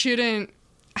 you shouldn't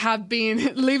have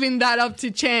been leaving that up to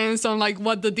chance on like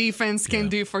what the defense can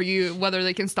do for you, whether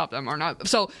they can stop them or not.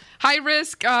 So high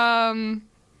risk, I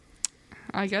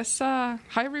guess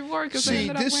high reward because they See,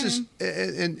 ended up this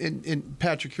winning. and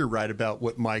Patrick, you're right about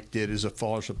what Mike did as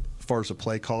far as a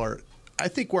play caller. I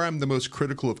think where I'm the most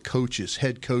critical of coaches,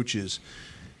 head coaches,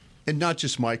 and not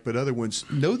just Mike, but other ones,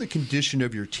 know the condition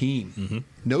of your team. Mm-hmm.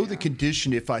 Know the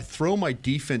condition. If I throw my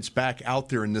defense back out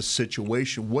there in this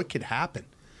situation, what could happen?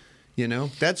 You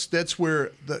know, that's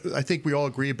where I think we all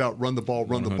agree about run the ball.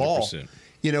 100%.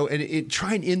 You know, and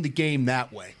try and end the game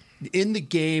that way. End the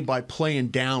game by playing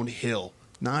downhill,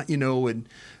 not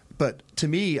But to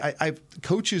me,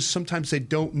 coaches sometimes they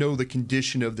don't know the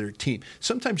condition of their team.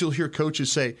 Sometimes you'll hear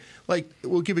coaches say, like,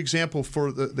 we'll give example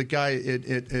for the guy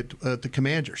at the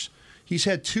Commanders. He's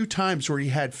had 2 times where he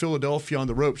had Philadelphia on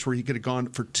the ropes where he could have gone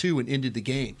for 2 and ended the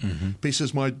game. Mm-hmm. But he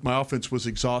says, my offense was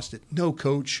exhausted. No,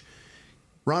 coach.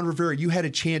 Ron Rivera, you had a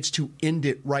chance to end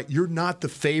it right. You're not the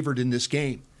favorite in this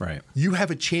game. Right. You have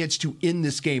a chance to end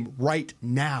this game right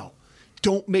now.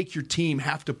 Don't make your team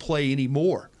have to play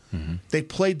anymore. Mm-hmm. They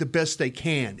played the best they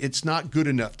can. It's not good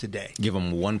enough today. Give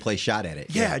them one play shot at it.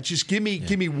 Yeah, just give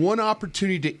me one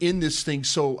opportunity to end this thing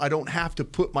so I don't have to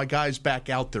put my guys back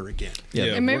out there again.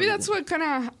 Yeah. And maybe that's what kind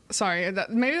of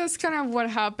maybe that's kind of what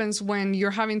happens when you're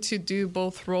having to do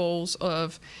both roles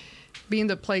of being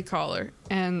the play caller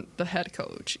and the head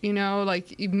coach. You know,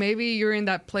 like maybe you're in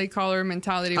that play caller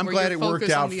mentality. I'm where glad you're it worked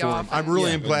focused on out the for him. offense. I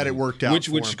really am glad it worked out for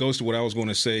him. Which goes to what I was going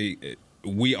to say.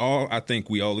 I think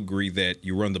we all agree that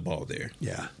you run the ball there.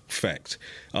 Yeah. Fact.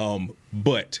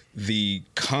 But the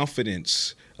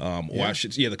confidence,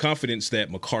 the confidence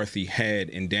that McCarthy had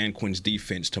in Dan Quinn's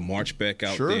defense to march back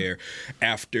out there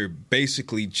after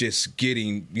basically just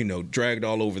getting, dragged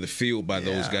all over the field by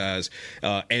those guys.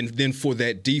 And then for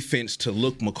that defense to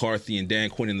look McCarthy and Dan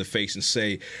Quinn in the face and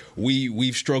say,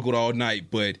 we've struggled all night,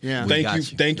 but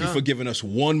thank you for giving us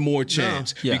one more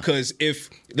chance. Yeah. Because if,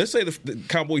 let's say the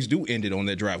Cowboys do end it on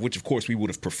that drive, which of course we would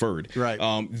have preferred, right.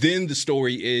 Then the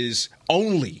story is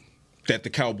only that the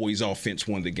Cowboys offense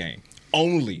won the game.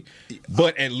 only.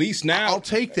 But at least now, I'll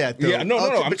take that though. Yeah, no.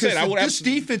 I'm saying I would. This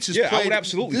defense is I would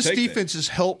absolutely. This take defense that. has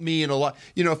helped me in a lot.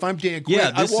 If I'm Dan Quinn,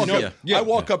 I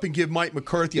walk up and give Mike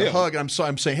McCarthy a hug, and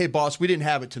I'm saying, "Hey, boss, we didn't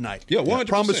have it tonight. 100%.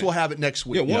 Promise we'll have it next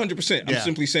week." 100%. I'm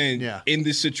simply saying, in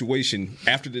this situation,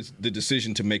 after the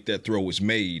decision to make that throw was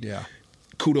made,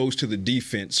 kudos to the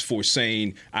defense for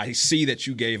saying, "I see that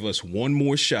you gave us one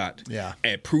more shot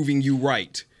at proving you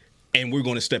right, and we're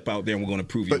going to step out there and we're going to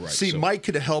prove you right." But see, Mike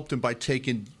could have helped him by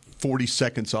taking 40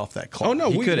 seconds off that clock. Oh no,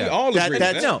 we all agree.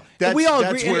 We all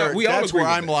agree. That's where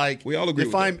I'm like, we all agree.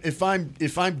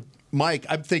 If I'm Mike,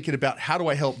 I'm thinking about how do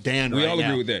I help Dan. We right all now.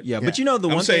 agree with that. Yeah, but the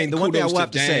one thing I will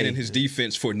have to say, and his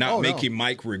defense for not making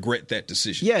Mike regret that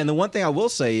decision. Yeah, and the one thing I will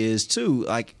say is too,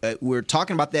 we're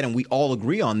talking about that, and we all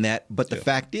agree on that. But the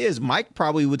fact is, Mike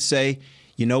probably would say,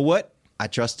 "You know what? I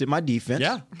trusted my defense,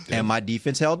 and my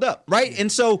defense held up, right?"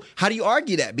 And so, how do you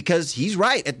argue that? Because he's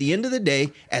right. At the end of the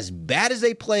day, as bad as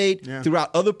they played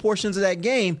throughout other portions of that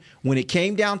game, when it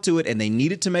came down to it, and they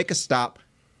needed to make a stop,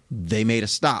 they made a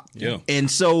stop. Yeah, and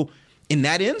so. In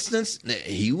that instance,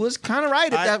 he was kind of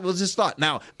right if that was his thought.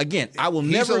 Now, again, I will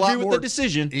never agree with the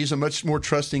decision. He's a much more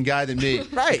trusting guy than me.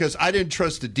 Right. Because I didn't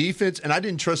trust the defense, and I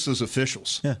didn't trust those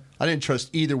officials. Yeah. I didn't trust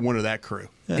either one of that crew.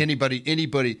 Yeah.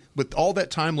 Anybody, with all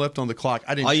that time left on the clock,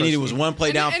 I didn't trust all you needed was one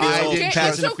play downfield,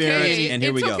 pass interference, and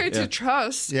here we go. It's okay to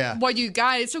trust what you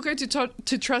got. It's okay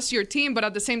to trust your team, but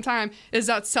at the same time, is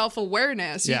that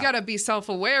self-awareness. You got to be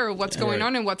self-aware of what's going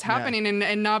on and what's happening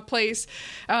and not place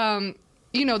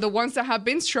the ones that have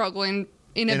been struggling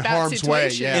in a bad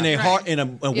situation. Way, in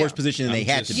a worse position than they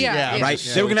had to be. Right?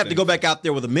 They were going to have to go back out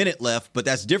there with a minute left, but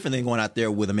that's different than going out there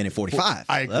with a minute 45.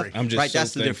 I agree. Left. I'm just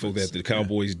that's thankful that the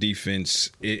Cowboys defense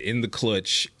in the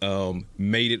clutch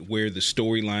made it where the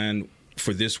storyline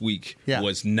for this week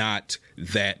was not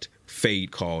that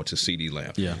fade call to CeeDee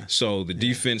Lamb. Yeah. So the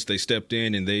defense, they stepped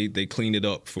in and they cleaned it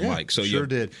up for Mike. So sure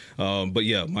did. But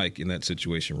Mike, in that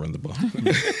situation, run the ball.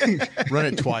 Run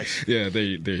it twice. Yeah, there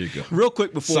you go. Real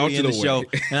quick before we end the show,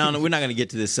 and I don't know, we're not going to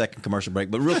get to this second commercial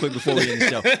break, but real quick before we end the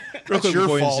show. That's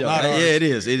your fault, not ours. Yeah, it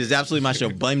is. It is absolutely my show.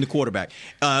 Blame the quarterback.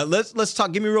 Let's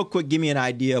talk. Give me an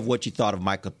idea of what you thought of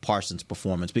Micah Parsons'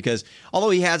 performance, because although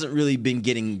he hasn't really been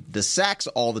getting the sacks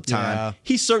all the time,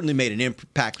 he certainly made an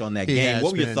impact on that game.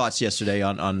 What were your thoughts yesterday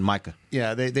on Micah?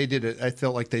 Yeah, they did it. I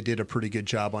felt like they did a pretty good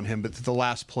job on him. But the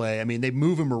last play, I mean, they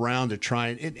move him around to try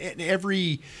and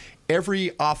every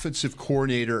offensive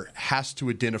coordinator has to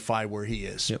identify where he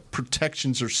is. Yep.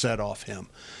 Protections are set off him.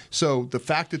 So the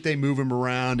fact that they move him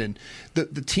around, and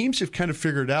the teams have kind of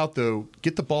figured out, though,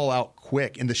 get the ball out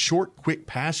quick in the short, quick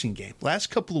passing game. Last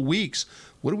couple of weeks,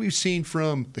 what have we seen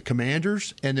from the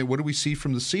Commanders, and then what do we see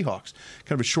from the Seahawks?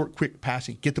 Kind of a short, quick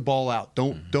passing. Get the ball out.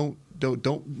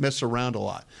 Don't mess around a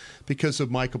lot because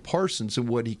of Micah Parsons and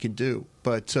what he can do.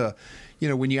 But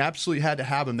when you absolutely had to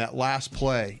have him that last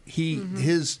play,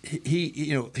 he's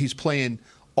playing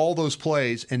all those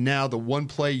plays, and now the one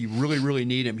play you really, really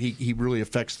need him, he really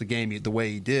affects the game the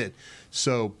way he did.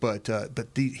 So, but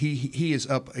he is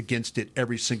up against it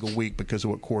every single week because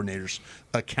of what coordinators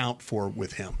account for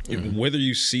with him. Whether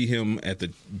you see him at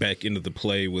the back end of the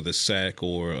play with a sack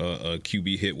or a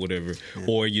QB hit, whatever,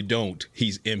 or you don't,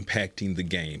 he's impacting the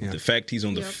game. Yeah. The fact he's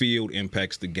on the field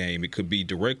impacts the game. It could be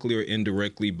directly or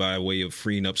indirectly by way of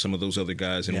freeing up some of those other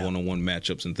guys in one-on-one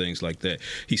matchups and things like that.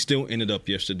 He still ended up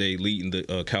yesterday leading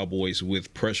the Cowboys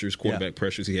with pressures, quarterback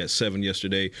pressures. He had 7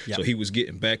 yesterday, so he was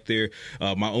getting back there.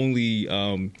 My only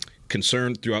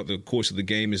concern throughout the course of the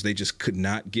game is they just could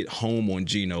not get home on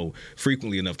Geno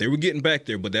frequently enough. They were getting back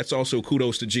there, but that's also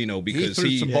kudos to Geno because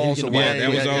he threw some balls away. That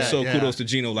was also kudos to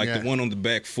Geno, like the one on the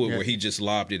back foot where he just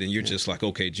lobbed it, and you're just like,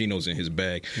 okay, Geno's in his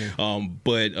bag.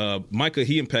 But Micah,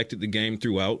 he impacted the game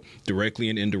throughout, directly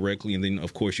and indirectly, and then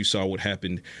of course you saw what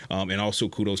happened. And also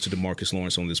kudos to DeMarcus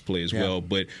Lawrence on this play as well.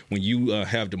 But when you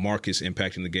have DeMarcus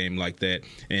impacting the game like that,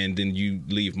 and then you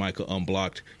leave Micah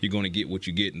unblocked, you're going to get what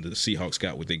you get, and the Seahawks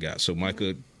got what they got. So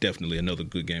Micah, definitely another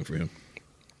good game for him.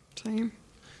 Same.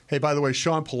 Hey, by the way,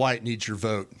 Sean Polite needs your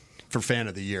vote for Fan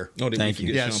of the Year. Oh, thank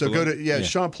you. Yeah, so go to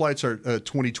Sean Polite's our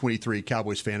 2023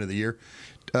 Cowboys Fan of the Year.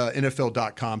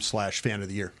 NFL.com/fan of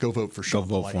the year. Go vote for Sean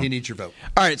Polite. He needs your vote.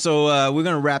 All right, so we're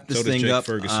going to wrap this thing Jake up.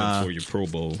 Ferguson for your Pro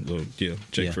Bowl.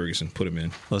 Jake Ferguson, put him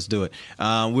in. Let's do it.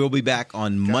 We'll be back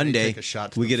on Monday.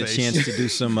 We get a chance to do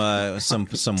some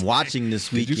watching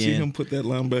this weekend. Did you see him put that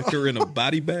linebacker in a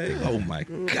body bag? Oh my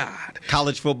God!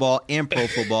 College football and pro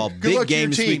football. Big game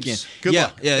this weekend. Good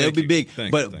luck. Yeah, it'll be big.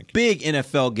 Big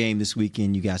NFL game this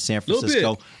weekend. You got San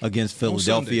Francisco against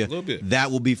Philadelphia. Sunday,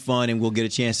 that will be fun, and we'll get a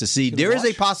chance to see. There is a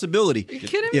a possibility. Are you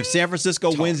kidding If San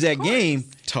Francisco wins that game,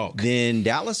 then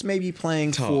Dallas may be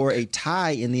playing for a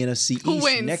tie in the NFC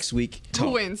East next week.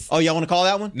 Who wins? Oh, y'all want to call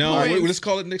that one? No, let's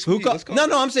call it next week. No,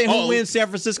 I'm saying who wins San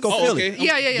Francisco, Philly. Okay.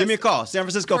 Yeah. Give me a call. San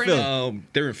Francisco, Philly.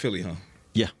 They're in Philly, huh?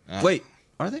 Yeah. Wait,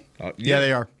 are they? Yeah,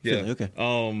 they are. Yeah. Philly, okay.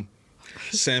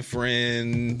 San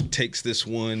Fran takes this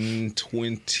one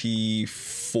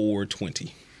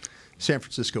 24-20. San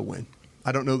Francisco win.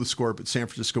 I don't know the score, but San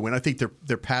Francisco win. I think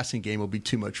their passing game will be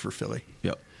too much for Philly.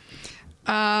 Yep.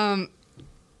 I'm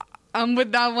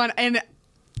with that one. And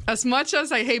as much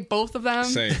as I hate both of them,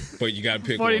 same, but you got to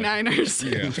pick 49ers.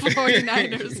 One. Yeah.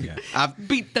 49ers. Yeah. I've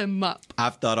beat them up.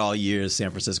 I've thought all year San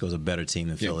Francisco is a better team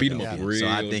than Philadelphia. Beat them up real so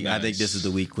I think this is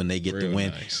the week when they get the win,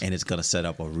 nice. and it's going to set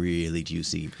up a really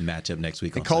juicy matchup next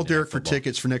week. And call Derek for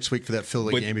tickets for next week for that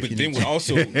Philly game. But then what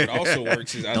also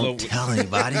works is Don't tell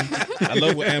anybody. I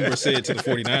love what Amber said to the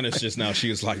 49ers just now.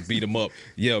 She was like, beat them up.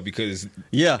 Yeah, because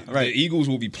the Eagles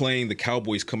will be playing the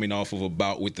Cowboys coming off of a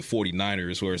bout with the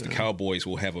 49ers, whereas the Cowboys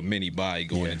will have a mini bye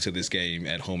going into this game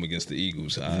at home against the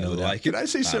Eagles. I like it. Can I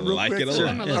say something real quick? It a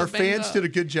lot. Our fans did a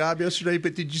good job yesterday,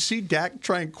 but did you see Dak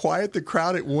try and quiet the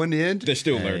crowd at one end? They're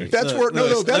still learning. That's where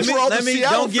that's where all the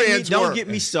Seattle fans were. Don't get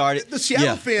me started. The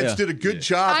Seattle fans did a good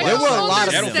job. I There were a don't lot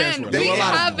of understand. them. We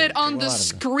have it on the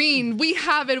screen. We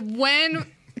have it when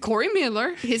Corey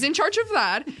Miller, he's in charge of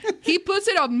that. He puts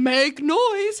it up, make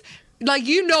noise. Like,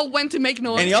 you know when to make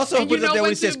noise. And he also puts it up there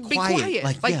when he says be quiet.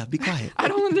 Like, be quiet. I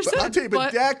don't understand. But I'll tell you,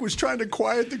 but Dak was trying to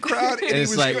quiet the crowd, and he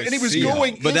was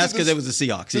going. But that's because it was the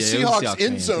Seahawks. The Seahawks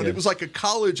end zone. It was like a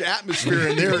college atmosphere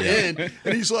in their end,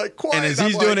 and he's like quiet. And as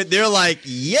he's doing it, they're like,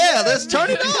 "Yeah, let's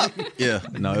turn it up." Yeah,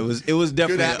 no, it was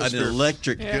definitely an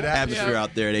electric atmosphere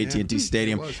out there at AT&T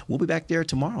Stadium. We'll be back there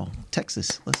tomorrow,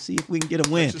 Texas. Let's see if we can get a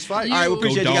win. All right, we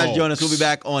appreciate you guys joining us. We'll be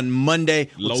back on Monday.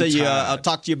 I'll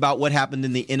talk to you about what happened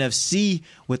in the NFC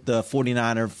with the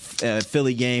 49er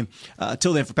Philly game.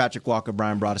 Till then, for Patrick Walker,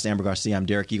 Brian Broaddus, Amber Garcia, I'm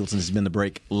Derek Eagleton. This has been The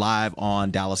Break, live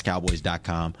on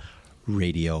DallasCowboys.com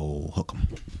radio. Hook 'em.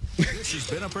 This has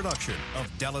been a production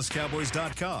of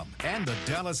DallasCowboys.com and the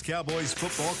Dallas Cowboys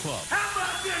Football Club. How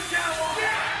about this, Cowboys?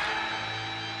 Yeah!